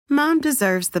Mom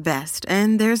deserves the best,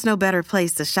 and there's no better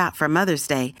place to shop for Mother's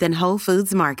Day than Whole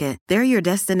Foods Market. They're your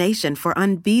destination for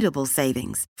unbeatable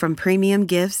savings, from premium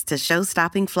gifts to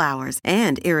show-stopping flowers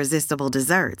and irresistible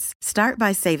desserts. Start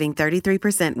by saving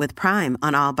 33% with Prime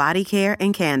on all body care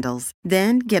and candles.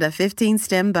 Then get a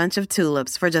 15-stem bunch of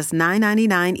tulips for just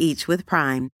 $9.99 each with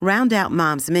Prime. Round out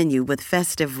Mom's menu with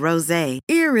festive rosé,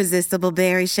 irresistible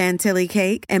berry chantilly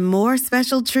cake, and more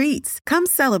special treats. Come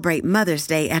celebrate Mother's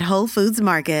Day at Whole Foods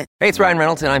Market. Hey, it's Ryan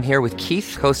Reynolds, and I'm here with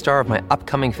Keith, co-star of my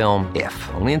upcoming film, If,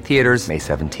 only in theaters May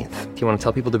 17th. Do you want to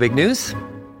tell people the big news?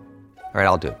 All right,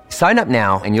 I'll do it. Sign up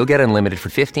now and you'll get unlimited for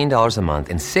 $15 a month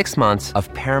and 6 months of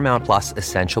Paramount Plus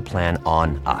Essential Plan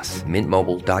on us.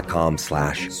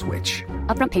 MintMobile.com/switch.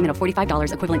 Upfront payment of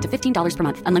 $45 equivalent to $15 per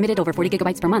month. Unlimited over 40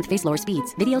 gigabytes per month. Face lower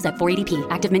speeds. Videos at 480p.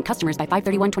 Active Mint customers by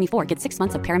 531.24 get 6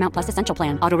 months of Paramount Plus Essential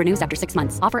Plan. Auto renews after 6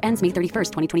 months. Offer ends May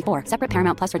 31st, 2024. Separate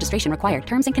Paramount Plus registration required.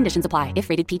 Terms and conditions apply if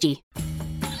rated PG.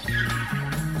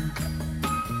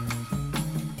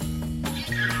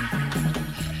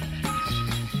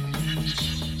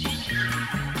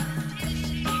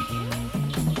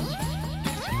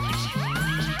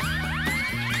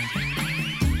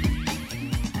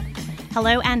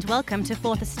 Hello and welcome to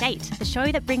Fourth Estate, the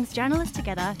show that brings journalists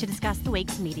together to discuss the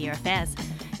week's media affairs.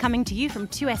 Coming to you from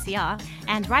 2SER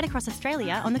and right across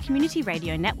Australia on the Community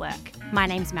Radio Network. My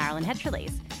name's Marilyn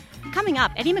Hetrelise. Coming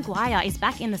up, Eddie McGuire is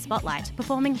back in the spotlight,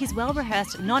 performing his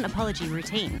well-rehearsed non-apology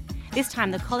routine. This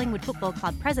time, the Collingwood Football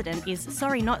Club president is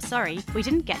sorry not sorry we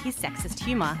didn't get his sexist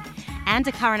humour. And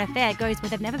a current affair goes where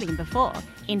they've never been before.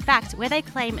 In fact, where they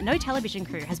claim no television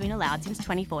crew has been allowed since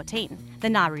 2014, the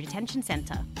Nauru Detention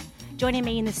Centre. Joining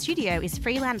me in the studio is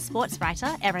freelance sports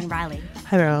writer Erin Riley.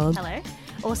 Hi, Harold. Hello.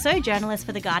 Also journalist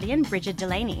for The Guardian, Bridget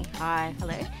Delaney. Hi.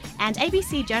 Hello. And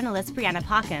ABC journalist Brianna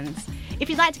Parkins. If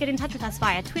you'd like to get in touch with us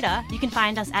via Twitter, you can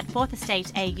find us at Fourth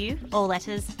Estate AU, all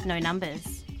letters, no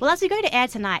numbers. Well, as we go to air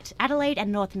tonight, Adelaide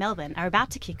and North Melbourne are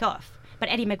about to kick off. But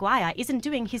Eddie McGuire isn't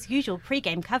doing his usual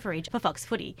pre-game coverage for Fox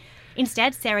Footy.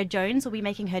 Instead, Sarah Jones will be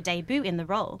making her debut in the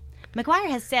role. McGuire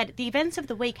has said, the events of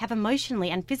the week have emotionally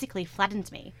and physically flattened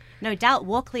me. No doubt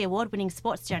Walkley Award-winning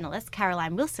sports journalist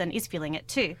Caroline Wilson is feeling it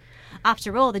too.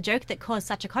 After all, the joke that caused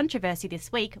such a controversy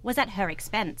this week was at her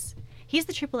expense. Here's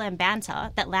the Triple M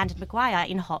banter that landed McGuire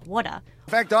in hot water.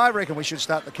 In fact, I reckon we should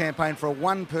start the campaign for a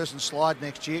one-person slide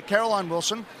next year. Caroline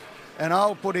Wilson, and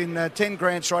I'll put in 10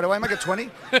 grand straight away, make it 20.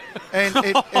 And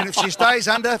if she stays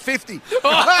under, 50.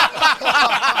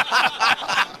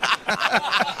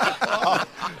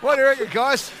 What do you reckon,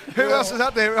 guys? Who else is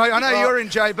up there? I know you're in,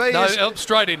 JB. No,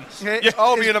 straight in. Yeah,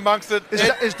 I'll be in amongst it.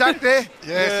 Is Duck there?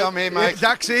 Yes, I'm here, mate.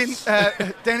 Duck's in.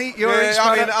 Danny, you're in.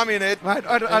 I'm in, Ed. Mate,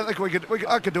 I think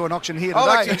I could do an auction here today.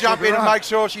 I'll actually jump in and make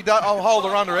sure she does. I'll hold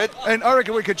her under, Ed. And I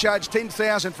reckon we could charge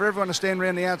 $10,000 for everyone to stand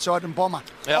around the outside and bomb her.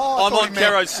 Yeah. I'm on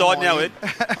Caro's side now, Ed.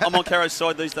 I'm on Caro's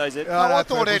side these days, Ed. I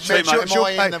thought Ed meant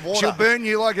she'll burn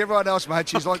you like everyone else, mate.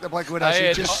 She's like the Black Widow.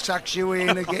 She just sucks you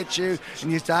in and gets you,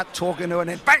 and you start talking to her, and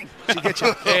then bang, she gets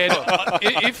you. And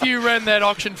if you ran that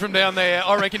auction from down there,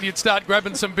 I reckon you'd start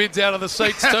grabbing some bids out of the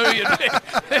seats too.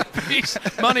 There'd be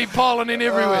money piling in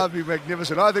everywhere. That'd be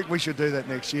magnificent. I think we should do that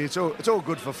next year. It's all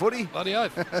good for footy. Bloody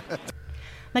oath.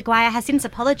 McGuire has since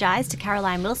apologised to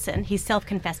Caroline Wilson, his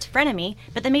self-confessed frenemy,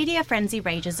 but the media frenzy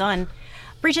rages on.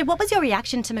 Bridget, what was your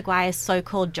reaction to McGuire's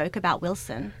so-called joke about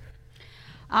Wilson?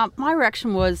 My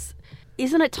reaction was,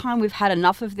 isn't it time we've had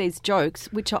enough of these jokes,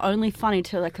 which are only funny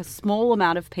to like a small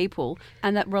amount of people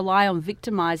and that rely on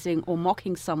victimising or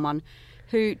mocking someone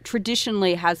who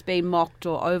traditionally has been mocked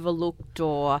or overlooked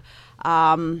or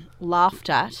laughed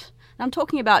at? And I'm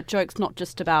talking about jokes not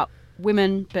just about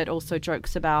women, but also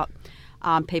jokes about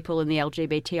people in the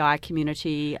LGBTI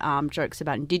community, jokes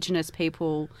about Indigenous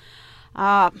people.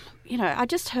 I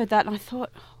just heard that and I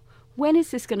thought, when is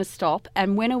this going to stop?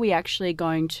 And when are we actually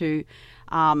going to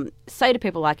say to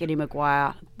people like Eddie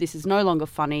McGuire, this is no longer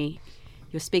funny.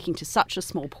 You're speaking to such a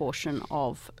small portion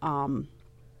of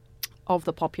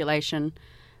the population.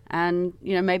 And,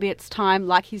 maybe it's time,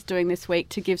 like he's doing this week,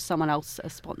 to give someone else a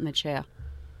spot in the chair.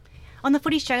 On the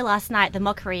footy show last night, the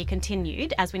mockery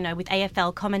continued, as we know, with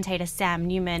AFL commentator Sam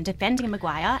Newman defending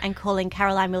McGuire and calling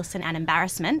Caroline Wilson an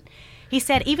embarrassment. He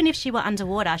said even if she were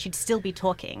underwater, she'd still be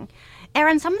talking.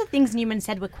 Erin, some of the things Newman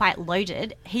said were quite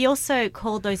loaded. He also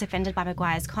called those offended by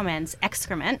McGuire's comments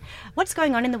excrement. What's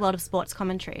going on in the world of sports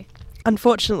commentary?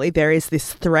 Unfortunately, there is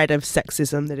this thread of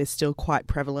sexism that is still quite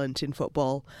prevalent in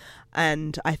football.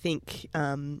 And I think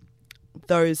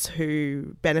those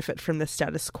who benefit from the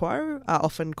status quo are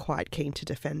often quite keen to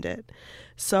defend it.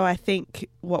 So I think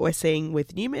what we're seeing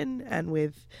with Newman and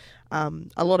with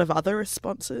a lot of other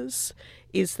responses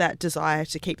is that desire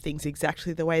to keep things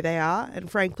exactly the way they are, and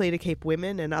frankly to keep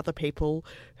women and other people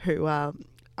who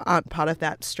aren't part of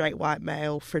that straight white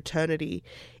male fraternity,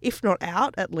 if not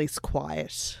out, at least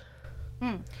quiet.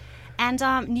 And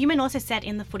Newman also said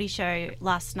in the Footy Show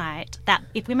last night that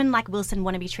if women like Wilson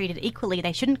want to be treated equally,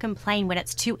 they shouldn't complain when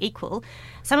it's too equal.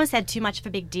 Someone said too much of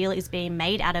a big deal is being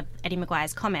made out of Eddie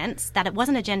Maguire's comments, that it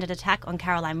wasn't a gendered attack on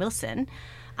Caroline Wilson.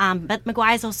 But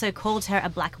Maguire's also called her a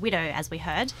black widow, as we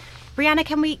heard. Brianna,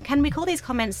 can we call these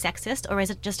comments sexist, or is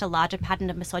it just a larger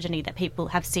pattern of misogyny that people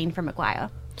have seen from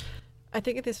Maguire? I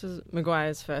think if this was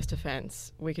Maguire's first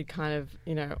offence, we could kind of,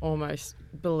 almost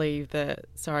believe that,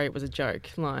 sorry, it was a joke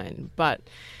line. But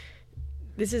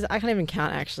I can't even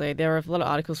count, actually. There are a lot of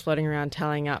articles floating around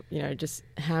tallying up, just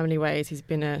how many ways he's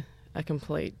been a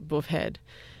complete buffhead.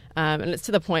 And it's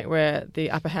to the point where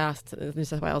the upper house, the New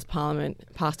South Wales Parliament,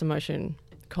 passed a motion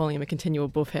calling him a continual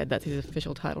buffhead. That's his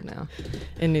official title now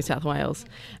in New South Wales.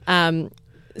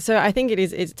 So I think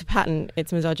it's a pattern.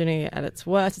 It's misogyny at its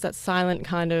worst. It's that silent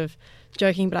kind of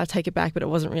joking, but I take it back, but it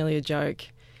wasn't really a joke.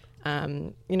 I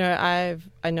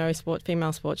know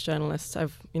female sports journalists.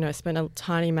 I've spent a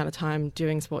tiny amount of time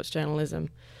doing sports journalism,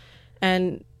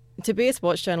 and to be a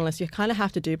sports journalist, you kind of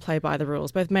have to play by the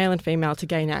rules, both male and female, to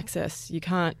gain access. You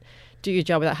can't do your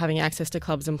job without having access to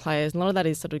clubs and players, and a lot of that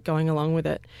is sort of going along with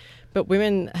it. But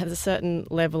women have a certain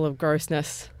level of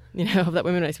grossness, that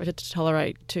women are expected to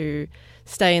tolerate to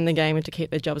stay in the game and to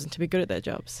keep their jobs and to be good at their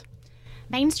jobs.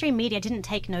 Mainstream media didn't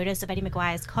take notice of Eddie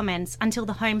Maguire's comments until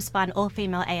the homespun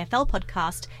all-female AFL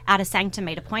podcast, Out of Sanctum,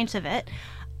 made a point of it.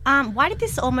 Why did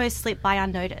this almost slip by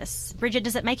unnoticed? Bridget,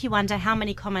 does it make you wonder how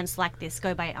many comments like this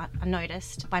go by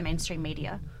unnoticed by mainstream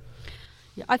media?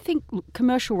 Yeah, I think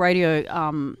commercial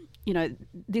radio,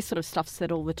 this sort of stuff's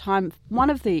said all the time. One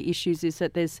of the issues is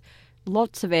that there's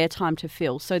lots of airtime to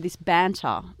fill. So this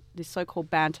banter, this so-called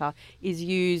banter, is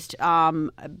used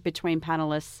between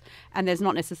panellists, and there's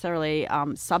not necessarily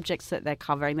subjects that they're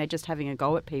covering. They're just having a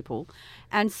go at people.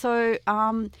 And so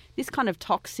this kind of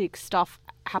toxic stuff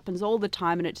happens all the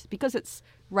time, and it's because it's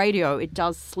radio, it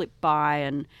does slip by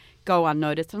and go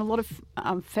unnoticed. And a lot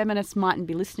of feminists mightn't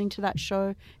be listening to that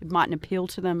show. It mightn't appeal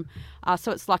to them.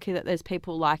 So it's lucky that there's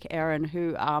people like Erin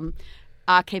who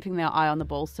are keeping their eye on the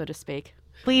ball, so to speak.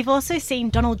 We've also seen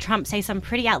Donald Trump say some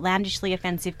pretty outlandishly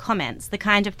offensive comments, the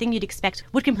kind of thing you'd expect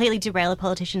would completely derail a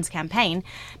politician's campaign,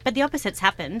 but the opposite's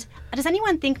happened. Does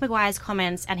anyone think Maguire's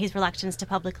comments and his reluctance to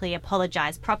publicly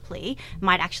apologise properly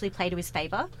might actually play to his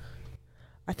favour?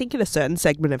 I think in a certain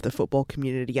segment of the football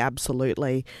community,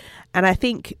 absolutely. And I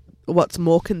think what's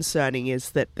more concerning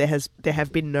is that there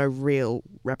have been no real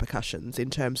repercussions in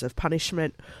terms of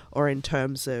punishment or in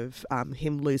terms of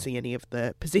him losing any of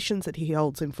the positions that he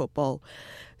holds in football.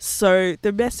 So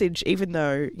the message, even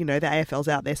though the AFL's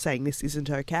out there saying this isn't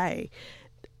okay,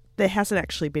 there hasn't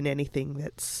actually been anything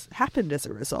that's happened as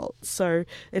a result. So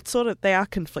it's they are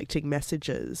conflicting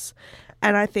messages,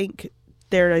 and I think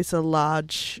there is a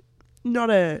large,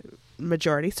 not a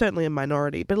majority, certainly a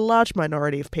minority, but a large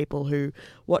minority of people who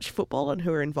watch football and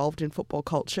who are involved in football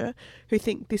culture who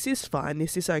think this is fine,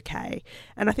 this is okay.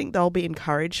 And I think they'll be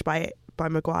encouraged by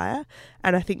Maguire,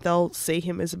 and I think they'll see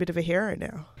him as a bit of a hero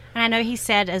now. And I know he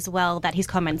said as well that his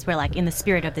comments were in the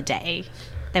spirit of the day.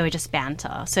 They were just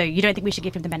banter. So you don't think we should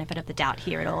give him the benefit of the doubt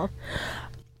here at all?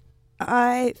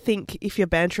 I think if you're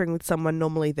bantering with someone,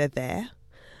 normally they're there.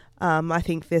 I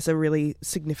think there's a really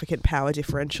significant power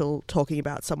differential talking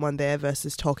about someone there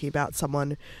versus talking about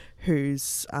someone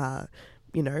who's,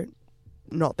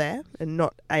 not there and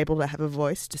not able to have a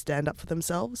voice to stand up for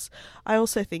themselves. I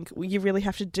also think you really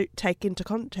have to take into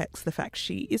context the fact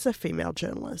she is a female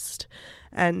journalist,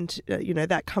 and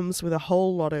that comes with a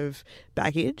whole lot of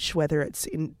baggage, whether it's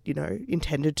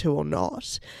intended to or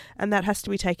not, and that has to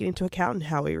be taken into account in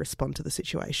how we respond to the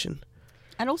situation.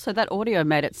 And also that audio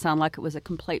made it sound like it was a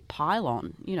complete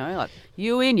pile-on,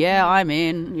 you in, yeah, I'm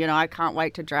in, I can't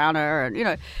wait to drown her.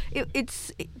 And,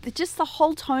 it's just the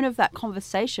whole tone of that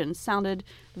conversation sounded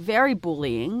very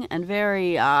bullying and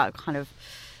very kind of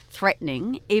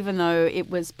threatening, even though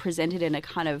it was presented in a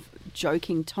kind of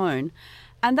joking tone.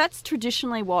 And that's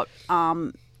traditionally what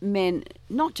men,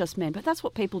 not just men, but that's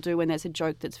what people do when there's a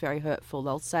joke that's very hurtful.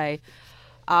 They'll say,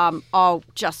 oh,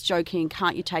 just joking,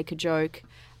 can't you take a joke?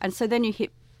 And so then you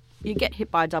get hit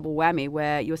by a double whammy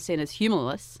where you're seen as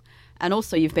humorless and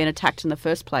also you've been attacked in the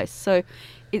first place. So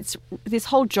it's this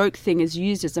whole joke thing is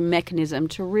used as a mechanism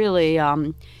to really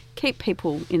keep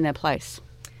people in their place.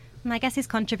 And I guess this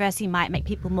controversy might make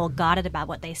people more guarded about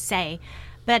what they say.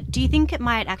 But do you think it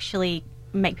might actually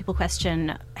make people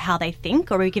question how they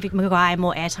think, or are we giving Maguire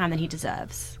more airtime than he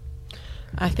deserves?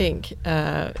 I think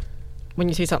when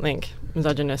you see something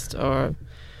misogynist or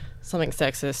something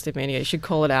sexist in media, you should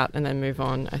call it out and then move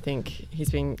on. I think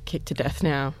he's been kicked to death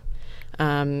now.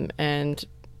 And,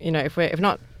 you know, if we're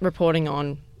not reporting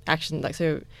on action, like,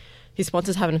 so his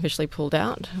sponsors haven't officially pulled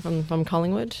out from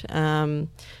Collingwood.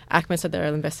 ACMA said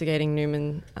they're investigating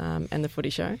Newman and the Footy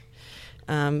Show.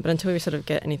 But until we sort of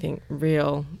get anything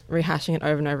real, rehashing it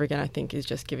over and over again, I think is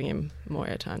just giving him more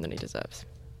airtime than he deserves.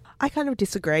 I kind of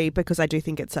disagree because I do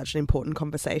think it's such an important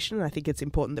conversation, and I think it's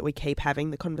important that we keep having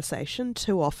the conversation.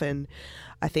 Too often,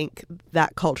 I think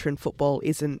that culture in football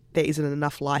there isn't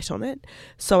enough light on it.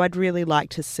 So I'd really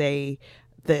like to see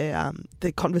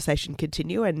the conversation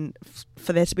continue and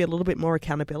for there to be a little bit more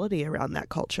accountability around that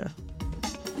culture.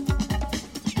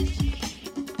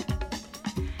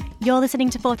 You're listening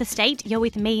to Fourth Estate. You're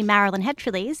with me, Marilyn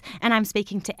Hetriles, and I'm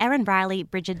speaking to Erin Riley,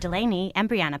 Bridget Delaney and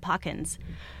Brianna Parkins.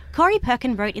 Corey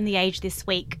Perkin wrote in The Age this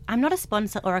week, "I'm not a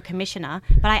sponsor or a commissioner,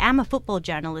 but I am a football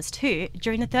journalist who,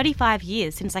 during the 35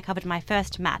 years since I covered my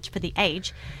first match for The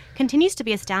Age, continues to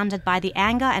be astounded by the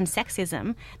anger and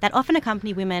sexism that often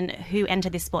accompany women who enter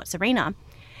this sports arena.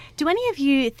 Do any of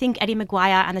you think Eddie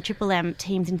Maguire and the Triple M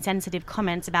team's insensitive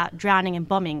comments about drowning and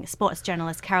bombing sports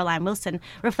journalist Caroline Wilson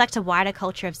reflect a wider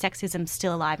culture of sexism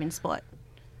still alive in sport?"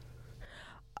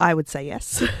 I would say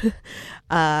yes.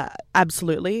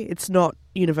 Absolutely. It's not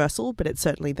universal, but it's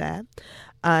certainly there.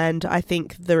 And I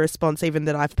think the response even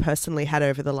that I've personally had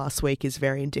over the last week is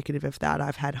very indicative of that.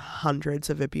 I've had hundreds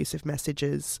of abusive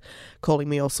messages calling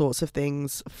me all sorts of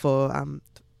things for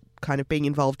kind of being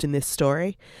involved in this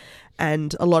story.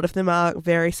 And a lot of them are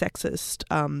very sexist.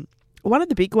 One of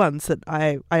the big ones that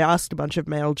I asked a bunch of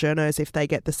male journos if they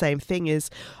get the same thing is,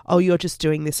 "Oh, you're just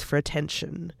doing this for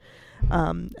attention."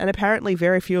 And apparently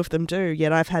very few of them do,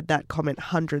 yet I've had that comment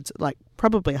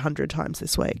probably 100 times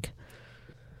this week.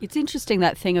 It's interesting,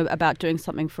 that thing about doing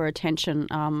something for attention.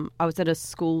 I was at a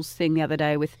schools thing the other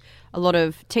day with a lot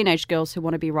of teenage girls who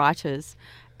want to be writers,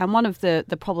 and one of the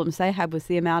problems they had was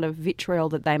the amount of vitriol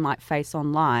that they might face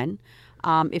online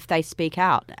if they speak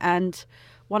out. And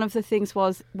one of the things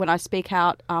was when I speak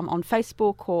out on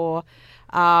Facebook or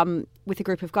with a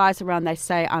group of guys around, they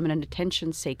say I'm an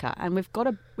attention seeker, and we've got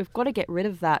to get rid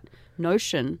of that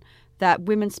notion that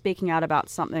women speaking out about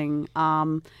something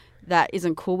that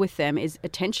isn't cool with them is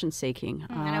attention seeking.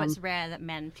 I know it's rare that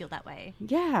men feel that way.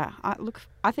 Yeah,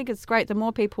 I think it's great. The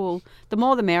more people, the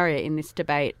more the merrier in this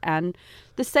debate, and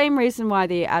the same reason why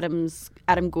the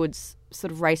Adam Goodes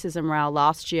sort of racism row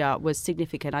last year was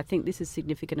significant. I think this is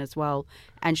significant as well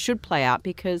and should play out,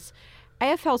 because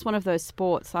AFL is one of those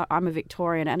sports. I'm a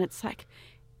Victorian, and it's like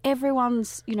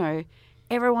everyone's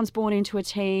born into a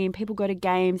team. People go to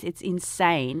games. It's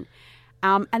insane.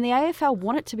 And the AFL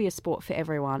want it to be a sport for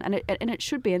everyone, and it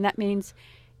should be. And that means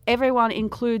everyone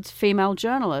includes female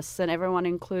journalists, and everyone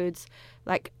includes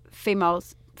like female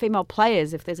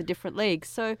players if there's a different league.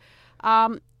 So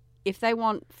if they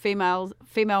want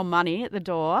female money at the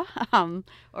door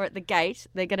or at the gate,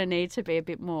 they're going to need to be a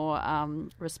bit more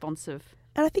responsive.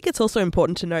 And I think it's also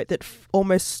important to note that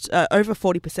almost over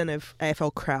 40% of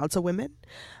AFL crowds are women.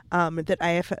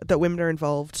 That women are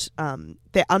involved.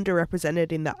 They're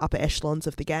underrepresented in the upper echelons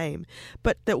of the game,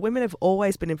 but that women have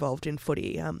always been involved in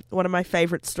footy. One of my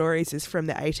favourite stories is from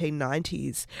the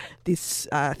 1890s.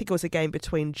 I think it was a game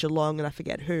between Geelong and I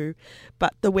forget who,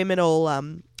 but the women all.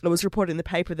 It was reported in the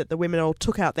paper that the women all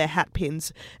took out their hat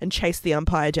pins and chased the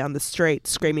umpire down the street,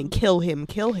 screaming, "Kill him!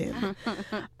 Kill him!"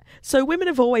 So women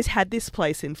have always had this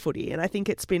place in footy, and I think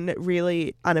it's been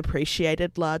really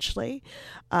unappreciated largely.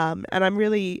 And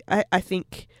I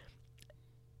think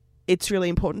it's really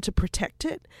important to protect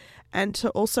it and to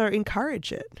also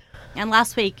encourage it. And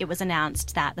last week it was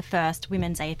announced that the first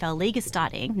Women's AFL League is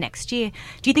starting next year.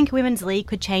 Do you think a Women's League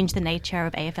could change the nature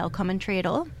of AFL commentary at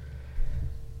all?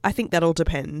 I think that'll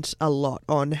depend a lot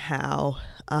on how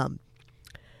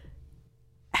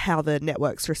the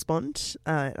networks respond.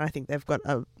 I think they've got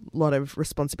a lot of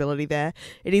responsibility there.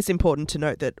 It is important to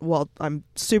note that while I'm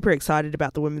super excited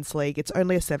about the Women's League, it's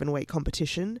only a 7-week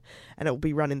competition and it will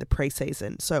be run in the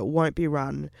pre-season, so it won't be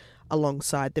run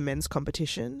alongside the men's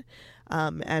competition.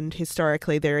 And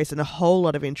historically, there isn't a whole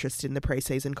lot of interest in the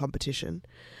pre-season competition.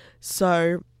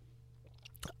 So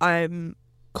I'm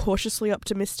cautiously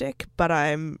optimistic, but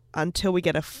until we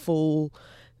get a full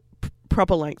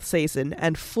proper length season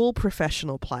and full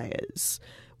professional players,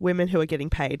 women who are getting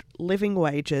paid living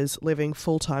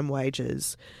full-time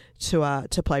wages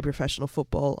to play professional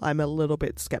football, I'm a little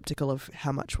bit sceptical of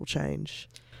how much will change.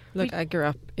 Look, I grew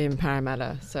up in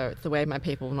Parramatta, so it's the way of my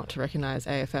people not to recognise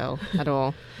AFL at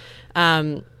all.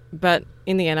 But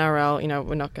in the NRL,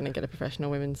 we're not going to get a professional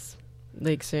women's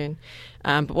league soon.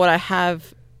 But what I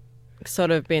have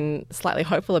sort of been slightly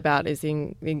hopeful about is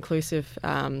the inclusive.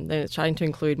 They're trying to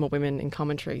include more women in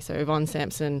commentary. So Yvonne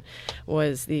Sampson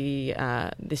was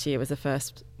this year was the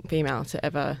first female to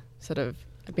ever sort of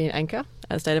be an anchor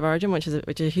at State of Origin, which is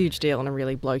a huge deal in a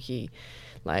really blokey,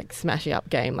 like smashy up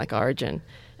game like Origin.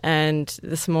 And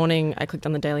this morning I clicked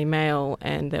on the Daily Mail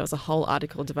and there was a whole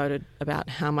article devoted about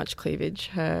how much cleavage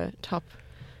her top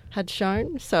had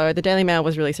shown. So the Daily Mail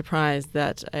was really surprised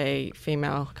that a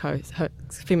female host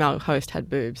had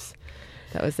boobs.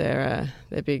 That was their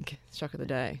big shock of the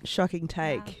day. Shocking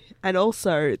take. Wow. And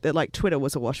also that like Twitter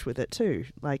was awash with it too.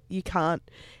 Like you can't.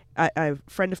 A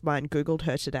friend of mine Googled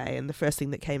her today and the first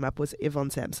thing that came up was Yvonne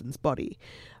Sampson's body.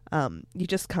 You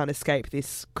just can't escape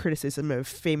this criticism of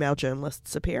female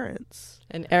journalists' appearance.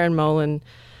 And Erin Molan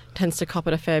tends to cop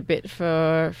it a fair bit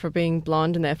for being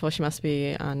blonde, and therefore she must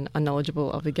be unknowledgeable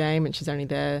of the game, and she's only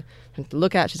there to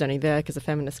look at. She's only there because the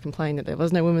feminists complained that there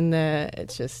was no women there.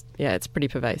 It's just, it's pretty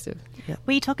pervasive. Yeah.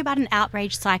 We talk about an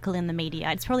outrage cycle in the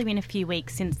media. It's probably been a few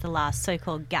weeks since the last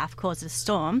so-called gaffe caused a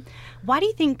storm. Why do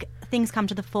you think things come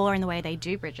to the fore in the way they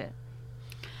do, Bridget?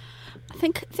 I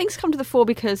think things come to the fore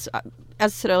because, as I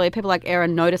said earlier, people like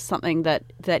Erin notice something that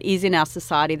is in our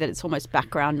society that it's almost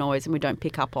background noise and we don't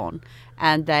pick up on,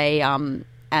 and they and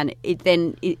it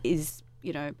then is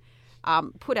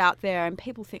put out there, and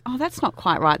people think, oh, that's not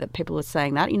quite right that people are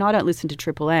saying that. I don't listen to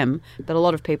Triple M, but a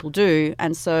lot of people do,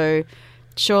 and so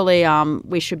surely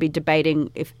we should be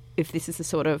debating if this is the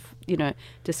sort of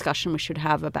discussion we should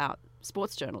have about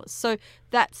sports journalists. So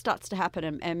that starts to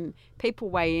happen, and people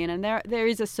weigh in, and there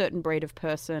is a certain breed of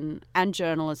person and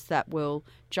journalists that will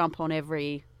jump on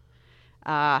every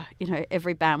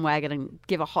bandwagon and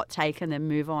give a hot take and then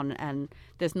move on, and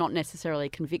there's not necessarily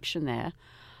conviction there.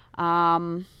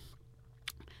 But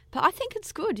I think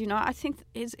it's good. I think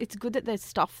it's good that there's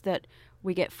stuff that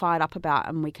we get fired up about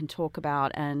and we can talk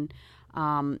about, and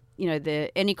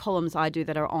any columns I do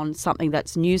that are on something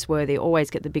that's newsworthy always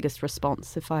get the biggest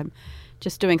response. If I'm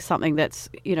just doing something that's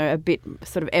a bit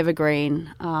sort of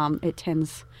evergreen, it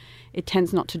tends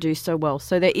not to do so well.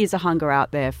 So there is a hunger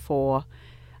out there for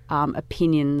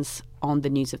opinions on the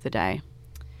news of the day.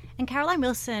 And Caroline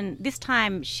Wilson, this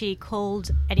time she called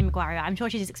Eddie McGuire. I'm sure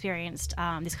she's experienced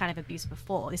this kind of abuse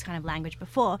before, this kind of language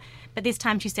before, but this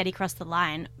time she said he crossed the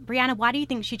line. Brianna, why do you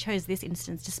think she chose this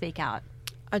instance to speak out?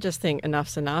 I just think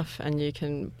enough's enough, and you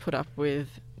can put up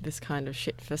with this kind of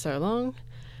shit for so long,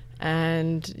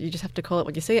 and you just have to call it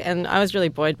what you see. And I was really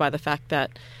buoyed by the fact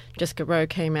that Jessica Rowe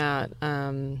came out,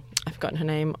 I've forgotten her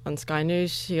name, on Sky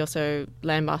News. She also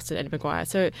lambasted Eddie McGuire.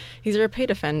 So he's a repeat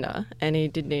offender, and he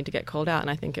did need to get called out, and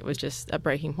I think it was just a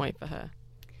breaking point for her.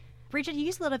 Bridget, you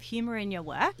use a lot of humour in your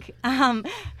work.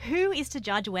 Who is to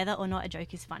judge whether or not a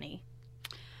joke is funny?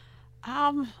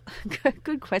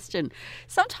 Good question.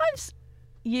 Sometimes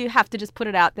you have to just put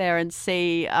it out there and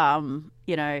see,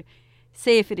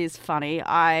 see if it is funny.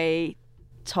 I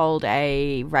told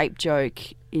a rape joke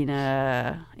in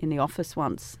the office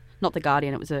once, not The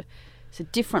Guardian. It was a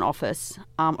different office,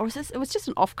 it was just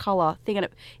an off-colour thing, and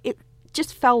it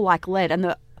just fell like lead. And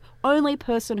the only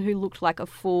person who looked like a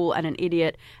fool and an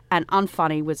idiot and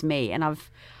unfunny was me. And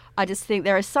I just think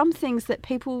there are some things that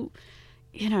people,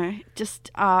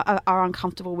 just are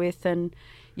uncomfortable with, and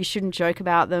you shouldn't joke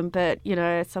about them, but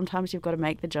sometimes you've got to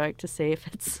make the joke to see if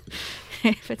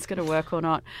it's going to work or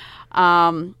not.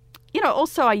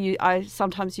 Also I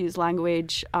sometimes use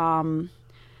language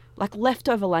like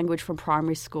leftover language from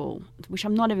primary school, which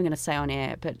I'm not even going to say on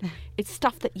air, but it's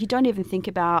stuff that you don't even think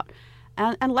about.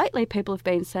 And lately people have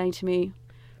been saying to me,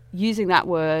 using that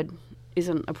word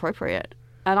isn't appropriate.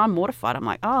 And I'm mortified. I'm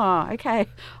like, oh, okay,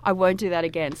 I won't do that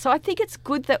again. So I think it's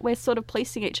good that we're sort of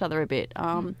policing each other a bit.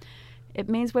 It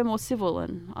means we're more civil,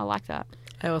 and I like that.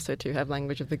 I also too have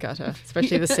language of the gutter,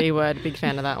 especially the C word. Big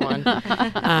fan of that one,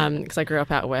 because I grew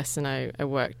up out west and I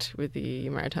worked with the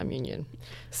Maritime Union,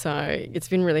 so it's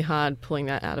been really hard pulling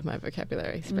that out of my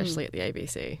vocabulary, especially at the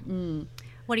ABC.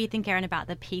 What do you think, Erin, about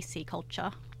the PC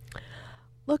culture?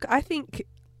 Look, I think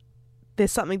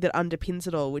there's something that underpins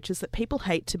it all, which is that people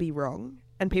hate to be wrong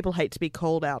and people hate to be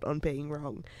called out on being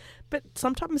wrong. But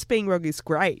sometimes being wrong is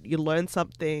great. You learn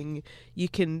something, you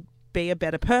can be a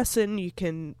better person, you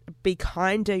can be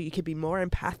kinder, you can be more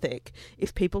empathic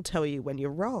if people tell you when you're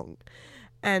wrong.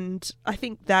 And I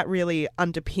think that really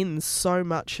underpins so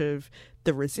much of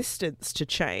the resistance to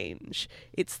change.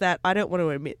 It's that I don't want to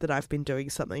admit that I've been doing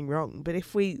something wrong, but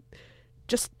if we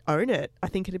just own it, I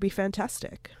think it'd be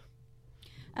fantastic.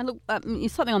 And look,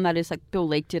 something on that is like Bill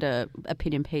Leak did a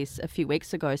opinion piece a few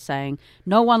weeks ago saying,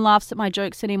 no one laughs at my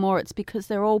jokes anymore. It's because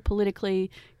they're all politically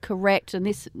correct and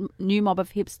this new mob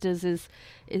of hipsters is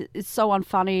so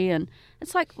unfunny. And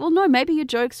it's like, well, no, maybe your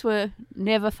jokes were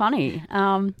never funny.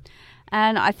 And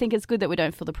I think it's good that we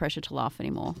don't feel the pressure to laugh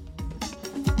anymore.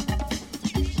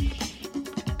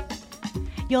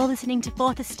 You're listening to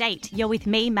Fourth Estate. You're with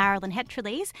me, Marilyn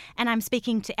Hetrelise, and I'm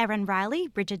speaking to Erin Riley,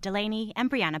 Bridget Delaney and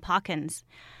Brianna Parkins.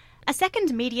 A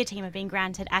second media team have been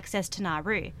granted access to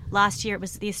Nauru. Last year it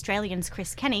was the Australians'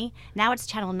 Chris Kenny, now it's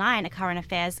Channel 9 A Current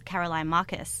Affairs' Caroline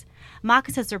Marcus.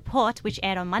 Marcus's report, which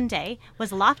aired on Monday,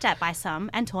 was laughed at by some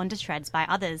and torn to shreds by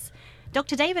others.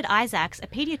 Dr. David Isaacs, a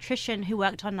paediatrician who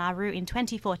worked on Nauru in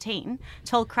 2014,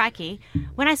 told Crikey,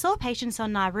 "When I saw patients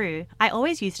on Nauru, I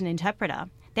always used an interpreter.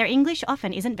 Their English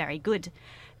often isn't very good.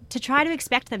 To try to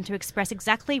expect them to express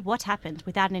exactly what happened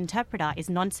without an interpreter is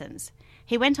nonsense."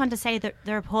 He went on to say that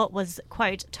the report was,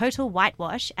 quote, total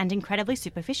whitewash and incredibly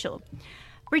superficial.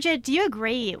 Bridget, do you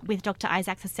agree with Dr.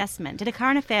 Isaacs' assessment? Did A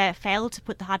Current Affair fail to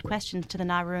put the hard questions to the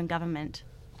Nauruan government?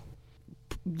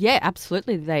 Yeah,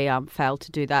 absolutely they failed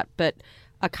to do that. But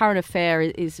A Current Affair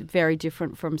is very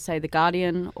different from, say, The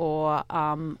Guardian or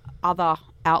other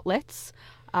outlets.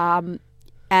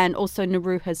 And also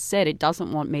Nauru has said it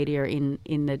doesn't want media in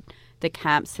the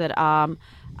camps that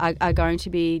are going to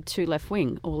be too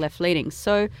left-wing or left-leaning.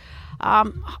 So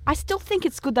I still think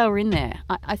it's good they were in there.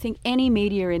 I think any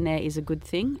media in there is a good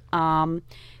thing.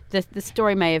 The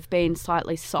story may have been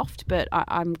slightly soft, but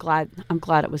I'm glad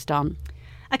it was done.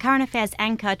 A Current Affairs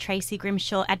anchor, Tracy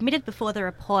Grimshaw, admitted before the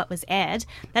report was aired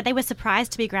that they were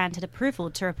surprised to be granted approval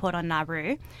to report on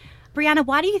Nauru. Brianna,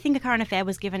 why do you think A Current Affair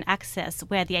was given access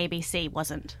where the ABC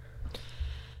wasn't?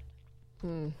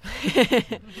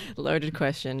 Loaded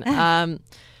question.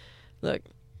 Look,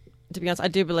 to be honest, I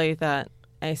do believe that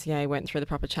ACA went through the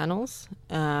proper channels.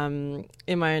 In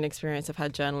my own experience, I've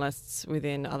had journalists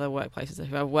within other workplaces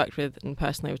who I've worked with and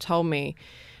personally have told me,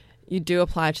 you do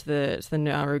apply to the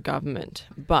Nauru government,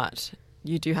 but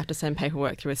you do have to send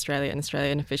paperwork through Australia, and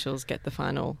Australian officials get the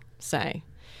final say.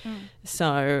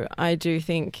 So I do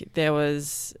think there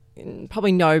was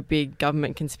probably no big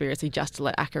government conspiracy just to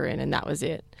let ACCA in, and that was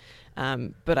it.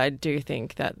 But I do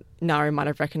think that Nauru might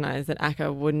have recognised that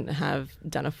ACCA wouldn't have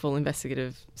done a full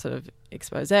investigative sort of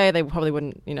expose. They probably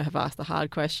wouldn't, have asked the hard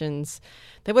questions.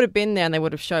 They would have been there and they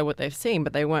would have shown what they've seen,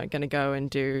 but they weren't going to go and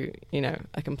do,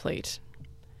 a complete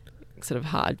sort of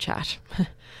hard chat.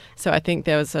 So I think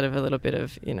there was sort of a little bit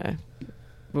of,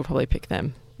 we'll probably pick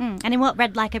them. And in what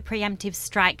read like a preemptive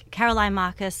strike, Caroline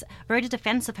Marcus wrote a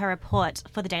defence of her report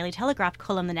for the Daily Telegraph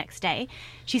column the next day.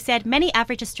 She said many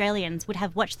average Australians would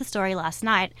have watched the story last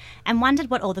night and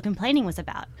wondered what all the complaining was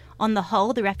about. On the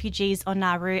whole, the refugees on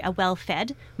Nauru are well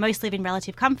fed, most live in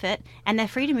relative comfort, and they're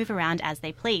free to move around as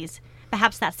they please.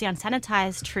 Perhaps that's the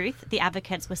unsanitised truth the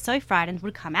advocates were so frightened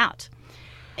would come out.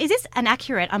 Is this an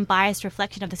accurate, unbiased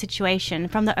reflection of the situation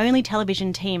from the only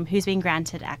television team who's been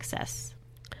granted access?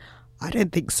 I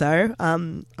don't think so.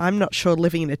 I'm not sure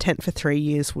living in a tent for 3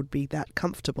 years would be that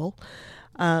comfortable.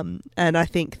 And I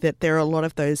think that there are a lot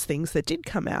of those things that did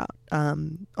come out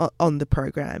on the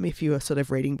program if you were sort of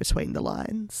reading between the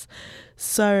lines.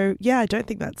 So, yeah, I don't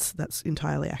think that's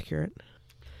entirely accurate.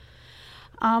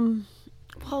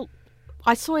 Well,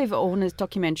 I saw Eva Orner's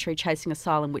documentary Chasing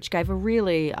Asylum, which gave a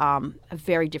really a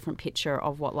very different picture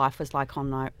of what life was like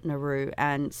on Nauru.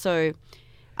 And so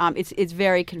it's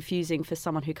very confusing for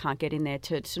someone who can't get in there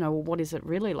to know, well, what is it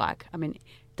really like? I mean,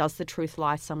 does the truth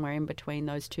lie somewhere in between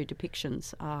those two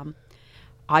depictions?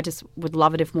 I just would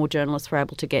love it if more journalists were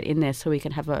able to get in there so we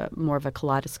can have more of a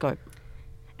kaleidoscope.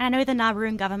 And I know the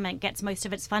Nauruan government gets most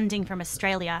of its funding from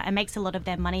Australia and makes a lot of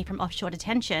their money from offshore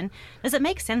detention. Does it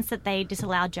make sense that they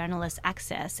disallow journalists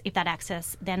access if that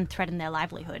access then threatened their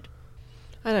livelihood?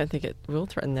 I don't think it will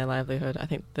threaten their livelihood. I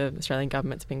think the Australian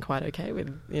government's been quite okay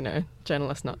with,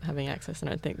 journalists not having access. I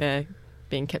don't think they're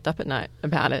being kept up at night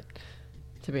about it,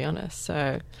 to be honest.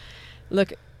 So,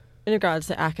 look, in regards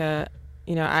to ACCA,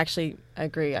 I actually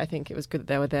agree. I think it was good that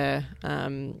they were there.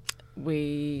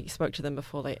 We spoke to them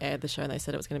before they aired the show and they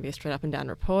said it was going to be a straight up and down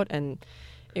report, and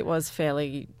it was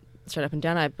fairly straight up and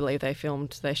down. I believe they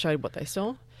showed what they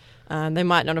saw. They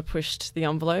might not have pushed the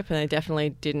envelope, and they definitely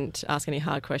didn't ask any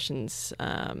hard questions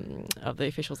of the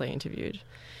officials they interviewed.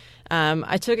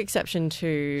 I took exception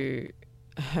to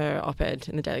her op-ed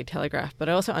in the Daily Telegraph, but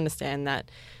I also understand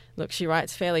that, look, she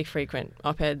writes fairly frequent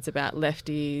op-eds about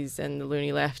lefties and the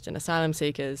loony left and asylum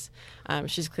seekers.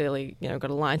 She's clearly, got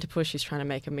a line to push. She's trying to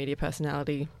make a media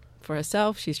personality for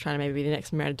herself. She's trying to maybe be the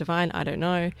next Meredith Devine. I don't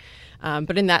know.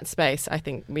 But in that space, I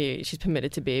think she's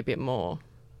permitted to be a bit more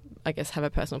I guess, have a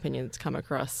personal opinion that's come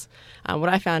across. What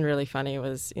I found really funny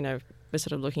was, we're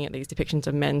sort of looking at these depictions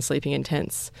of men sleeping in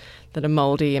tents that are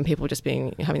mouldy and people just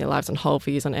having their lives on hold for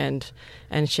years on end.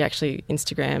 And she actually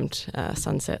Instagrammed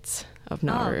sunsets of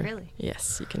Nauru. Oh, really?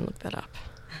 Yes, you can look that up.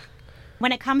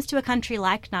 When it comes to a country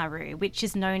like Nauru, which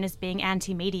is known as being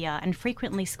anti-media and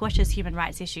frequently squashes human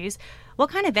rights issues, what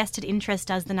kind of vested interest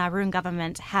does the Nauruan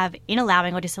government have in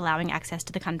allowing or disallowing access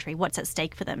to the country? What's at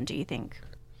stake for them, do you think?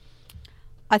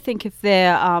 I think if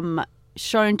they're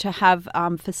shown to have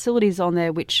facilities on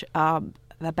there which are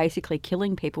basically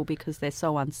killing people because they're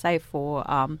so unsafe or,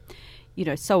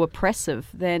 so oppressive,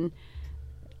 then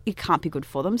it can't be good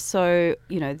for them. So,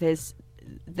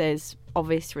 there's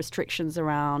obvious restrictions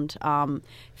around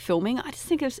filming. I just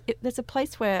think there's a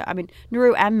place where,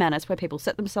 Nauru and Manus, where people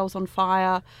set themselves on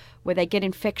fire, where they get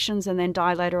infections and then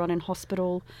die later on in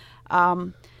hospital.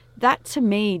 That to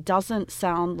me doesn't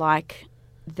sound like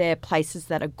they're places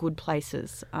that are good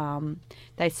places.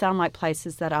 They sound like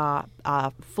places that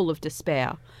are full of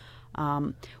despair.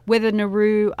 Whether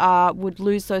Nauru would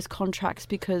lose those contracts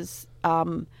because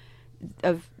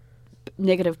of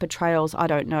negative portrayals, I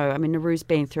don't know. Nauru's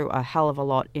been through a hell of a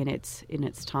lot in its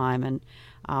time, and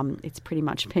it's pretty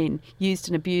much been used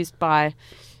and abused by,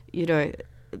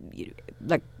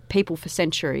 like people for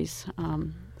centuries.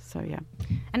 So yeah.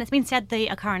 And it's been said the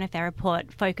current affair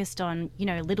report focused on,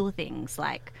 little things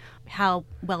like how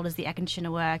well does the air conditioner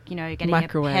work, getting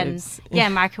microwaves. a pen. Yeah,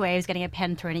 microwaves, getting a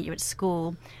pen thrown at you at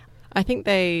school. I think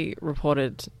they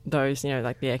reported those,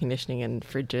 like the air conditioning and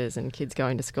fridges and kids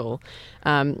going to school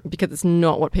because it's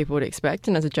not what people would expect.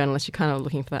 And as a journalist, you're kind of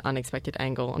looking for that unexpected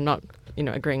angle. I'm not,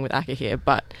 agreeing with Aka here,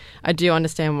 but I do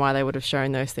understand why they would have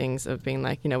shown those things of being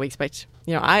like, we expect,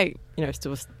 I,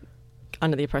 still was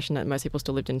under the impression that most people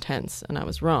still lived in tents, and I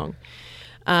was wrong.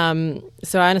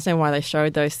 So I understand why they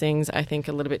showed those things. I think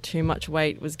a little bit too much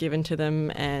weight was given to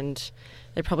them, and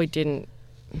they probably didn't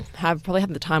have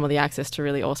the time or the access to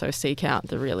really also seek out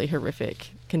the really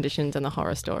horrific conditions and the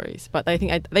horror stories. But they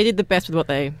did the best with what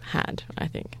they had, I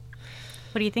think.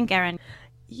 What do you think, Erin?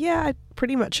 Yeah, I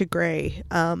pretty much agree.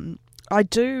 I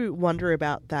do wonder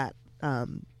about that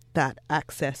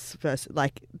access versus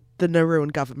the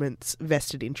Nauruan government's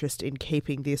vested interest in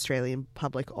keeping the Australian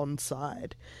public on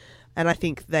side. And I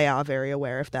think they are very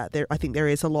aware of that. I think there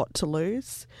is a lot to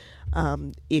lose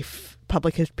if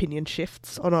public opinion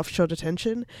shifts on offshore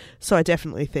detention. So I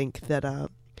definitely think that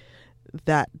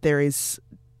that there is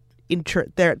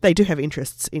they do have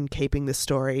interests in keeping the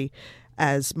story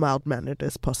as mild-mannered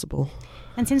as possible.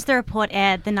 And since the report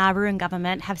aired, the Nauruan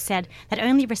government have said that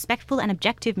only respectful and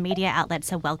objective media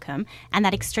outlets are welcome, and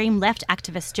that extreme left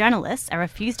activist journalists are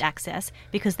refused access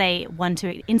because they want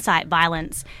to incite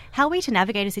violence. How are we to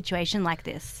navigate a situation like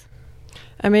this?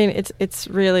 It's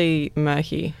really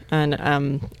murky,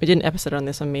 and we did an episode on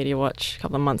this on Media Watch a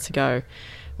couple of months ago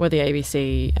where the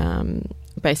ABC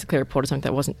basically reported something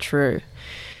that wasn't true.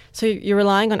 So you're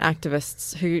relying on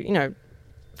activists who,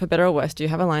 for better or worse, do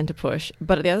have a line to push,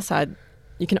 but at the other side,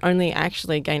 you can only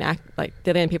actually they're the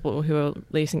only people who are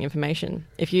releasing information.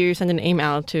 If you send an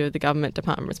email to the government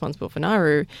department responsible for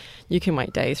Nauru, you can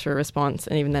wait days for a response,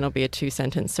 and even then it'll be a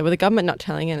 2-sentence. So with the government not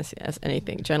telling us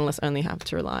anything, journalists only have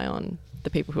to rely on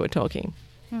the people who are talking.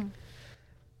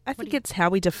 I think it's how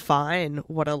we define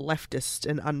what a leftist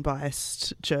and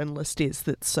unbiased journalist is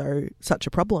that's such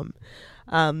a problem.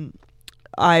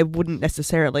 I wouldn't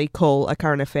necessarily call A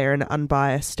Current Affair an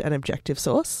unbiased and objective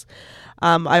source.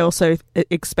 I also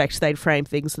expect they'd frame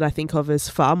things that I think of as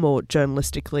far more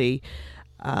journalistically,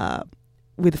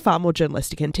 with far more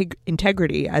journalistic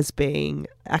integrity as being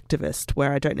activist,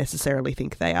 where I don't necessarily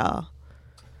think they are.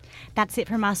 That's it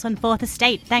from us on Fourth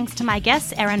Estate. Thanks to my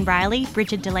guests, Erin Riley,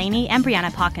 Bridget Delaney and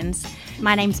Brianna Parkins.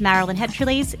 My name's Marilyn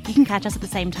Hetrules. You can catch us at the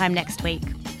same time next week.